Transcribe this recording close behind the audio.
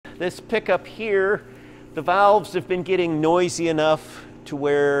this pickup here, the valves have been getting noisy enough to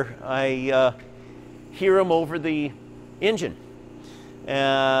where I hear them over the engine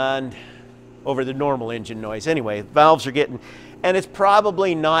and over the normal engine noise. Anyway, valves are getting, and it's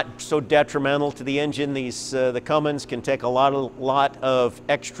probably not so detrimental to the engine. These the Cummins can take a lot of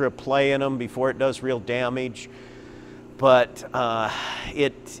extra play in them before it does real damage, but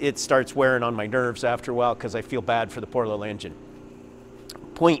it starts wearing on my nerves after a while because I feel bad for the poor little engine.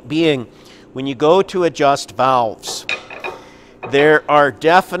 Point being, when you go to adjust valves, there are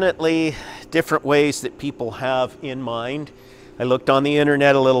definitely different ways that people have in mind. I looked on the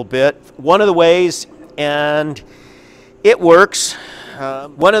internet a little bit. One of the ways, and it works,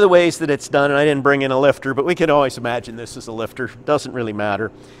 one of the ways that it's done, and I didn't bring in a lifter, but we can always imagine this is a lifter. Doesn't really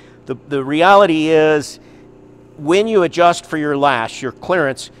matter. The reality is, when you adjust for your lash, your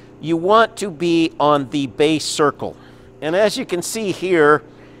clearance, you want to be on the base circle. And as you can see here,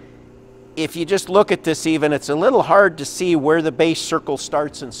 if you just look at this even, it's a little hard to see where the base circle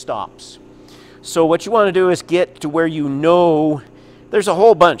starts and stops. So what you want to do is get to where you know, there's a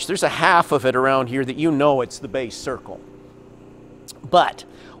whole bunch, there's a half of it around here that you know it's the base circle. But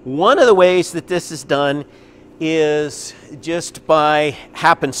one of the ways that this is done is just by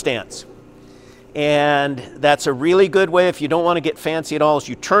happenstance. And that's a really good way if you don't want to get fancy at all, is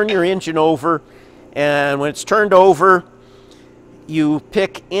you turn your engine over, and when it's turned over, you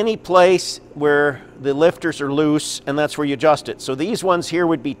pick any place where the lifters are loose, and that's where you adjust it. So these ones here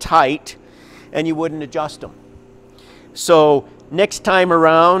would be tight, and you wouldn't adjust them. So next time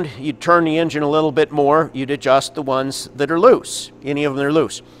around, you'd turn the engine a little bit more, you'd adjust the ones that are loose, any of them that are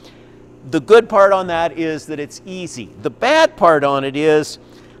loose. The good part on that is that it's easy. The bad part on it is,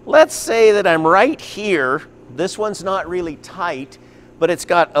 let's say that I'm right here, this one's not really tight, but it's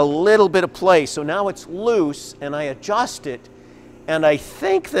got a little bit of play, so now it's loose, and I adjust it, and I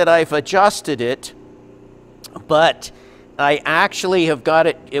think that I've adjusted it, but I actually have got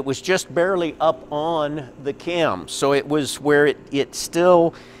it, it was just barely up on the cam, so it was where it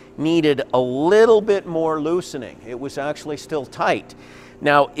still needed a little bit more loosening. It was actually still tight.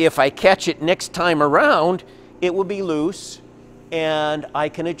 Now, if I catch it next time around, it will be loose, and I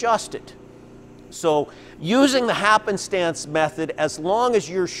can adjust it. So using the happenstance method, as long as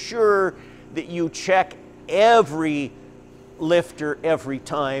you're sure that you check every lifter every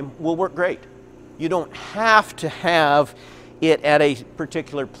time, will work great. You don't have to have it at a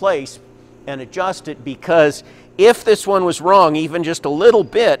particular place and adjust it, because if this one was wrong even just a little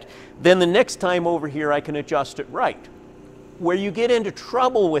bit, then the next time over here I can adjust it right. Where you get into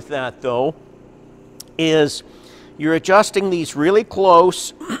trouble with that though is you're adjusting these really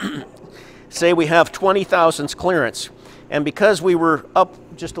close. Say we have 20 thousandths clearance, and because we were up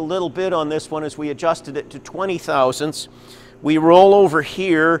just a little bit on this one as we adjusted it to 20 thousandths, we roll over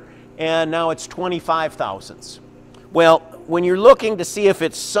here and now it's 25 thousandths. Well, when you're looking to see if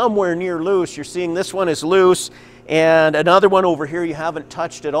it's somewhere near loose, you're seeing this one is loose, and another one over here you haven't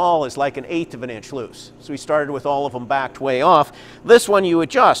touched at all is like 1/8 of an inch loose. So we started with all of them backed way off. This one you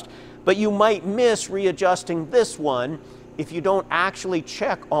adjust, but you might miss readjusting this one if you don't actually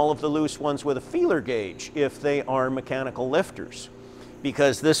check all of the loose ones with a feeler gauge if they are mechanical lifters,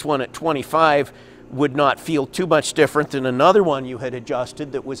 because this one at 25 would not feel too much different than another one you had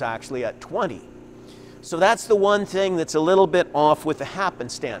adjusted that was actually at 20. So that's the one thing that's a little bit off with the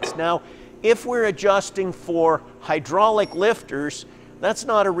happenstance. Now, if we're adjusting for hydraulic lifters, that's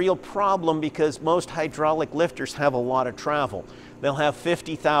not a real problem because most hydraulic lifters have a lot of travel. They'll have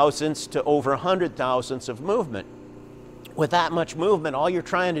 50 thousandths to over 100 thousandths of movement. With that much movement, all you're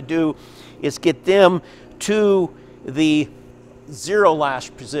trying to do is get them to the zero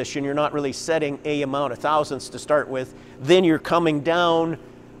lash position. You're not really setting a amount of thousandths to start with. Then you're coming down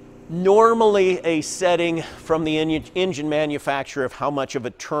normally a setting from the engine manufacturer of how much of a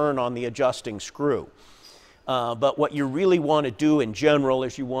turn on the adjusting screw. But what you really want to do in general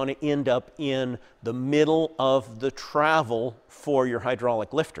is you want to end up in the middle of the travel for your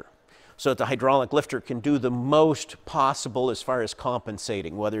hydraulic lifter, so that the hydraulic lifter can do the most possible as far as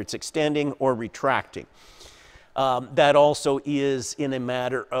compensating, whether it's extending or retracting. That also is in a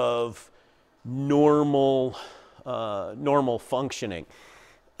matter of normal functioning.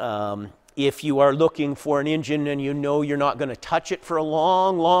 If you are looking for an engine and you know you're not going to touch it for a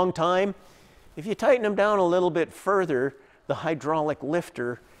long time, if you tighten them down a little bit further, the hydraulic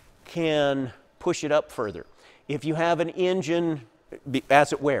lifter can push it up further. If you have an engine,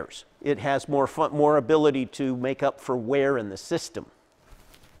 as it wears, it has more ability to make up for wear in the system.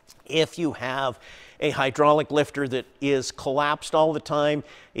 If you have a hydraulic lifter that is collapsed all the time,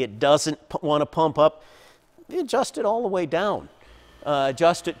 it doesn't want to pump up, you adjust it all the way down.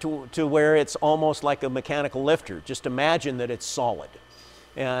 adjust it to where it's almost like a mechanical lifter. Just imagine that it's solid.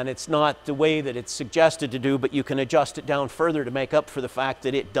 And it's not the way that it's suggested to do, but you can adjust it down further to make up for the fact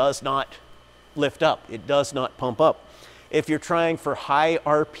that it does not lift up. It does not pump up. If you're trying for high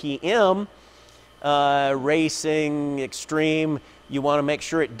RPM, racing, extreme, you want to make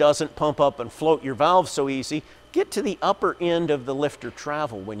sure it doesn't pump up and float your valve so easy. Get to the upper end of the lifter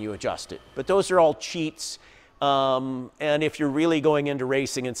travel when you adjust it. But those are all cheats. And if you're really going into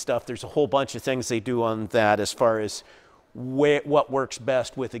racing and stuff, there's a whole bunch of things they do on that as far as what works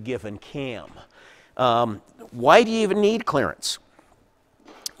best with a given cam. Why do you even need clearance?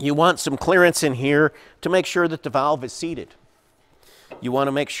 You want some clearance in here to make sure that the valve is seated. You want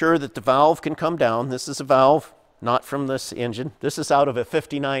to make sure that the valve can come down. This is a valve, not from this engine. This is out of a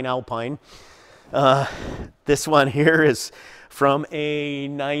 59 Alpine. This one here is from a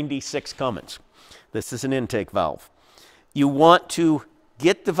 96 Cummins. This is an intake valve. You want to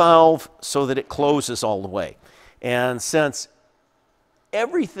get the valve so that it closes all the way. And since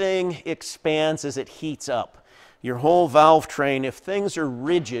everything expands as it heats up, your whole valve train, if things are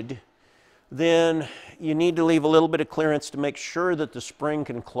rigid, then you need to leave a little bit of clearance to make sure that the spring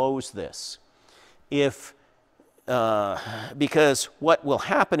can close this. Because what will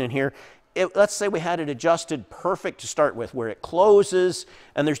happen in here, let's say we had it adjusted perfect to start with, where it closes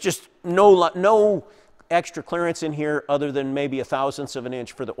and there's just no extra clearance in here other than maybe 1/1000th of an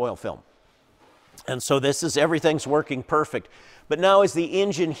inch for the oil film. And so everything's working perfect. But now as the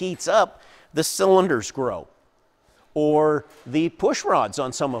engine heats up, the cylinders grow. Or the push rods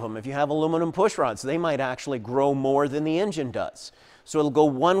on some of them, if you have aluminum push rods, they might actually grow more than the engine does. So it'll go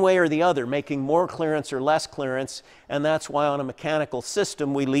one way or the other, making more clearance or less clearance. And that's why on a mechanical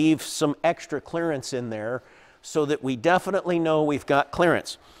system, we leave some extra clearance in there so that we definitely know we've got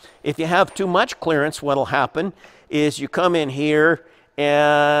clearance. If you have too much clearance, what'll happen is you come in here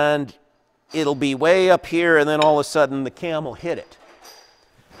and it'll be way up here, and then all of a sudden the cam will hit it.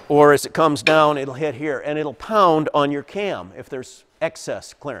 Or as it comes down, it'll hit here, and it'll pound on your cam if there's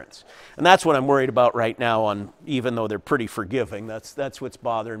excess clearance. And that's what I'm worried about right now, even though they're pretty forgiving. That's what's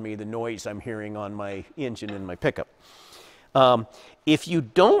bothering me, the noise I'm hearing on my engine in my pickup. If you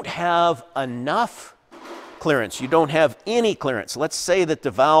don't have enough clearance, you don't have any clearance, let's say that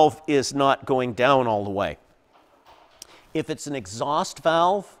the valve is not going down all the way. If it's an exhaust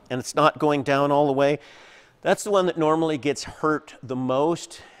valve and it's not going down all the way, that's the one that normally gets hurt the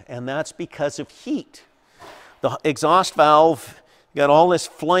most, and that's because of heat. The exhaust valve, you got all this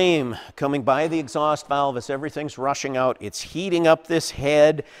flame coming by the exhaust valve as everything's rushing out. It's heating up this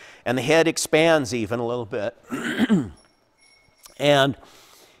head, and the head expands even a little bit. And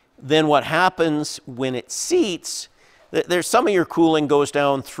then what happens when it seats, there's some of your cooling goes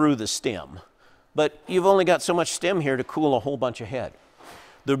down through the stem. But you've only got so much stem here to cool a whole bunch of head.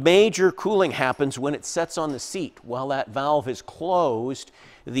 The major cooling happens when it sets on the seat. While that valve is closed,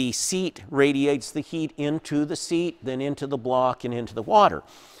 the seat radiates the heat into the seat, then into the block and into the water,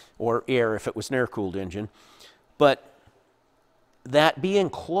 or air if it was an air-cooled engine. But that being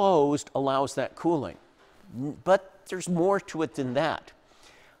closed allows that cooling. But there's more to it than that.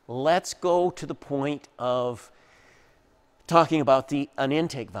 Let's go to the point of talking about an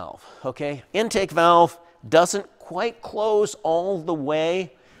intake valve, okay? Intake valve doesn't quite close all the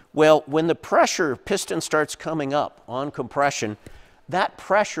way. Well, when the pressure piston starts coming up on compression, that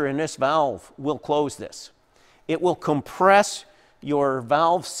pressure in this valve will close this. It will compress your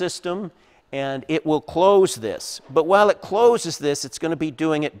valve system and it will close this. But while it closes this, it's going to be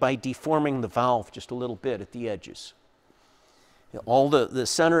doing it by deforming the valve just a little bit at the edges. All the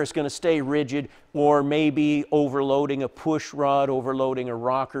center is going to stay rigid, or maybe overloading a push rod, overloading a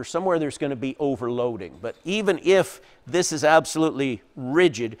rocker. Somewhere there's going to be overloading. But even if this is absolutely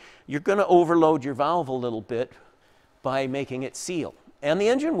rigid, you're going to overload your valve a little bit by making it seal. And the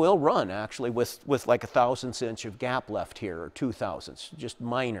engine will run actually with like 1/1000th inch of gap left here, or 2/1000ths, just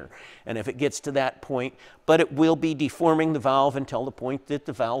minor. And if it gets to that point, but it will be deforming the valve until the point that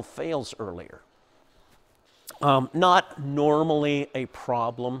the valve fails earlier. Not normally a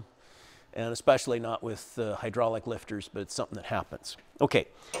problem, and especially not with hydraulic lifters, but it's something that happens. Okay,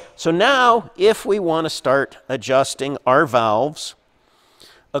 so now if we want to start adjusting our valves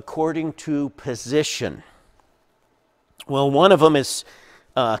according to position, well, one of them is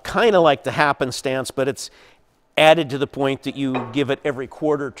kind of like the happenstance, but it's added to the point that you give it every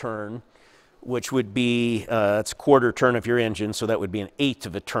quarter turn, which would be, it's a quarter turn of your engine, so that would be 1/8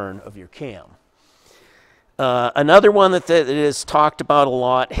 of a turn of your cam. Another one that is talked about a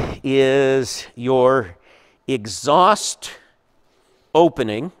lot is your exhaust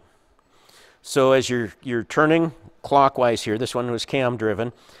opening. So as you're turning clockwise here. This one was cam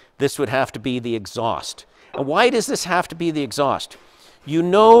driven. This would have to be the exhaust. And why does this have to be the exhaust? You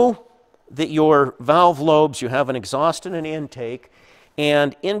know that your valve lobes, you have an exhaust and an intake,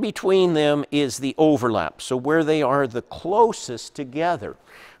 and in between them is the overlap. So where they are the closest together.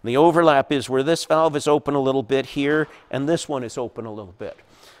 The overlap is where this valve is open a little bit here, and this one is open a little bit.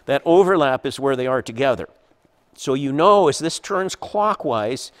 That overlap is where they are together. So you know as this turns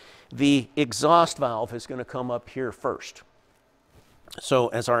clockwise, the exhaust valve is going to come up here first. So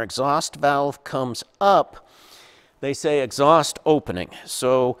as our exhaust valve comes up, they say exhaust opening.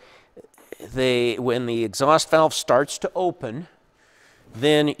 So when the exhaust valve starts to open,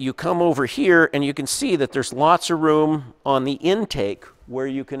 then you come over here and you can see that there's lots of room on the intake where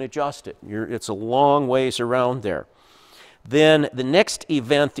you can adjust it. It's a long ways around there. Then the next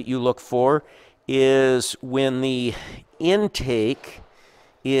event that you look for is when the intake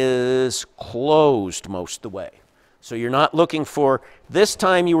is closed most of the way. So you're not looking for, this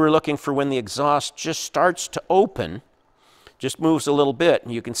time you were looking for when the exhaust just starts to open, just moves a little bit,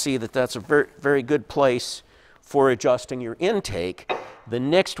 and you can see that that's a very, very good place for adjusting your intake. The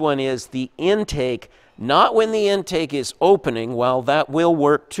next one is the intake, not when the intake is opening, well, that will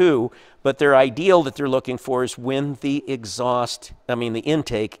work too, but their ideal that they're looking for is when the the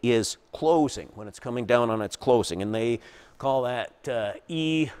intake is closing, when it's coming down on its closing, and they call that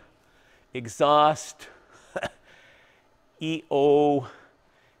exhaust EOIC,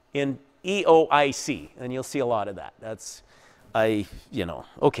 and you'll see a lot of that. That's,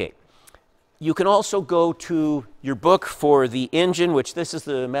 okay. You can also go to your book for the engine, which this is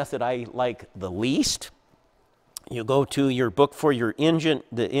the method I like the least. You go to your book for your engine,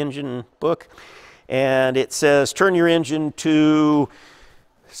 the engine book, and it says turn your engine to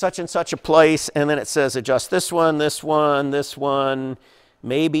such and such a place, and then it says adjust this one, this one, this one,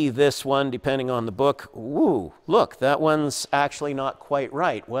 maybe this one, depending on the book. Ooh, look, that one's actually not quite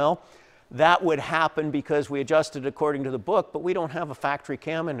right. Well, that would happen because we adjusted according to the book, but we don't have a factory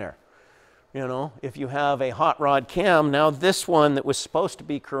cam in there. You know, if you have a hot rod cam, now this one that was supposed to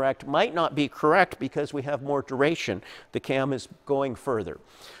be correct might not be correct because we have more duration. The cam is going further.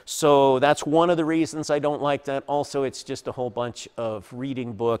 So that's one of the reasons I don't like that. Also, it's just a whole bunch of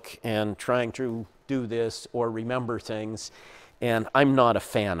reading book and trying to do this or remember things, and I'm not a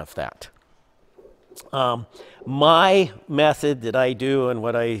fan of that. My method that I do and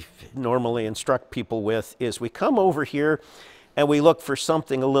what I normally instruct people with is we come over here and we look for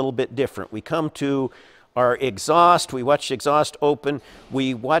something a little bit different. We come to our exhaust, we watch the exhaust open,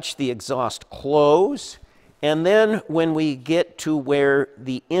 we watch the exhaust close, and then when we get to where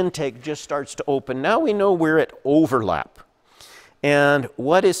the intake just starts to open, now we know we're at overlap. And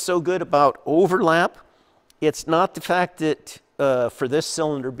what is so good about overlap? It's not the fact that for this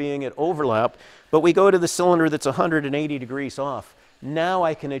cylinder being at overlap, but we go to the cylinder that's 180 degrees off. Now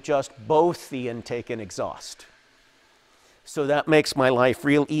I can adjust both the intake and exhaust. So that makes my life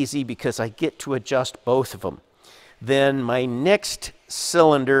real easy because I get to adjust both of them. Then my next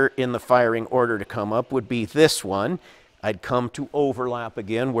cylinder in the firing order to come up would be this one. I'd come to overlap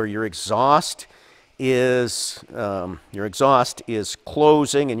again where your exhaust is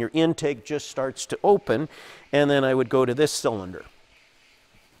closing and your intake just starts to open, and then I would go to this cylinder.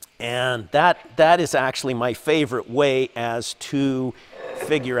 And that is actually my favorite way as to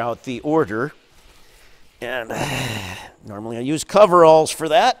figure out the order. And normally I use coveralls for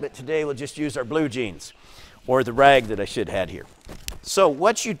that, but today we'll just use our blue jeans or the rag that I should have had here. So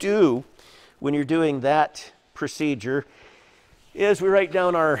what you do when you're doing that procedure is we write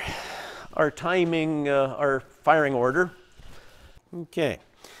down our timing, our firing order. Okay,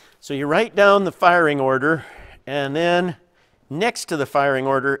 so you write down the firing order, and then next to the firing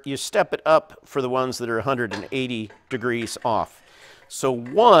order, you step it up for the ones that are 180 degrees off. So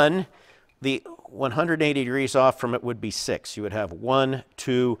the 180 degrees off from it would be 6. You would have 1,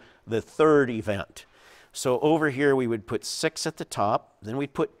 2, the third event. So over here we would put 6 at the top, then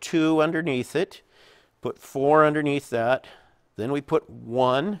we'd put 2 underneath it, put 4 underneath that, then we put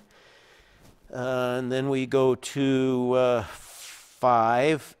 1, and then we go to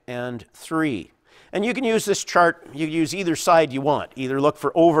 5 and 3. And you can use this chart, you use either side you want. Either look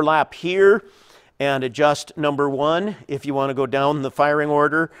for overlap here and adjust number 1 if you want to go down the firing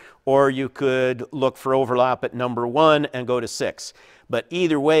order, or you could look for overlap at number 1 and go to 6. But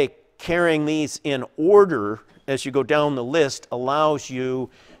either way, carrying these in order as you go down the list allows you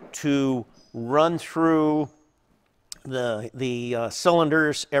to run through the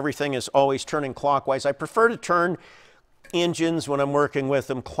cylinders. Everything is always turning clockwise. I prefer to turn engines when I'm working with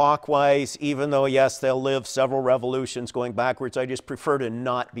them clockwise, even though yes, they'll live several revolutions going backwards. I just prefer to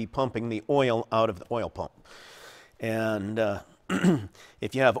not be pumping the oil out of the oil pump. And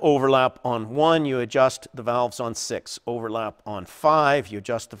if you have overlap on 1, you adjust the valves on 6. Overlap on 5, you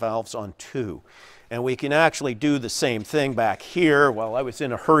adjust the valves on 2. And we can actually do the same thing back here. While I was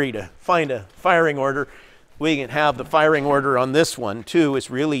in a hurry to find a firing order, we can have the firing order on this one too. It's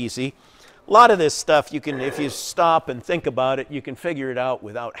real easy. A lot of this stuff, you can, if you stop and think about it, you can figure it out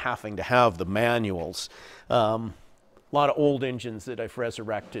without having to have the manuals. A lot of old engines that I've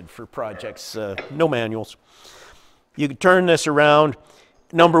resurrected for projects, no manuals. You can turn this around.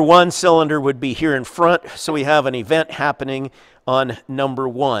 Number 1 cylinder would be here in front, so we have an event happening on number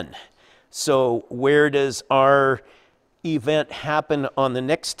 1. So where does our event happen on the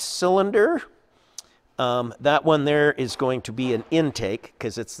next cylinder? That one there is going to be an intake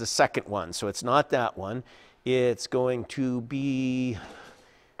because it's the second one. So it's not that one. It's going to be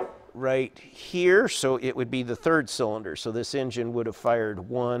right here. So it would be the 3rd cylinder. So this engine would have fired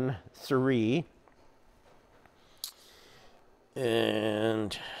 1, 3.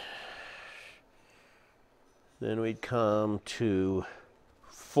 And then we'd come to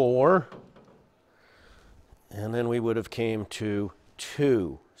 4, and then we would have came to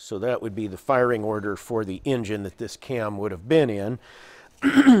 2. So that would be the firing order for the engine that this cam would have been in.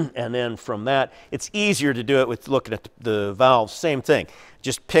 And then from that, it's easier to do it with looking at the valves. Same thing.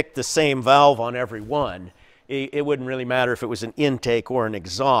 Just pick the same valve on every one. It wouldn't really matter if it was an intake or an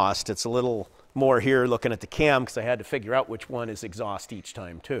exhaust. It's a little more here looking at the cam because I had to figure out which one is exhaust each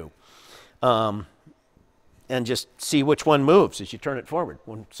time too. And just see which one moves as you turn it forward.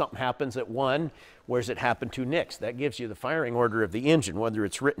 When something happens at 1, where's it happen to next? That gives you the firing order of the engine, whether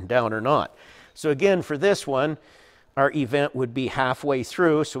it's written down or not. So again, for this one, our event would be halfway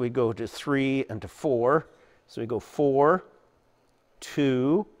through. So we go to 3 and to 4. So we go 4,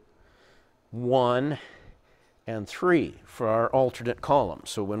 2, 1, and 3 for our alternate column.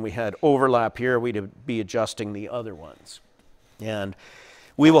 So when we had overlap here, we'd be adjusting the other ones. And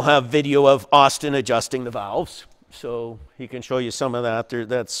we will have video of Austin adjusting the valves. So he can show you some of that.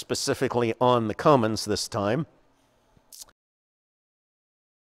 That's specifically on the Cummins this time.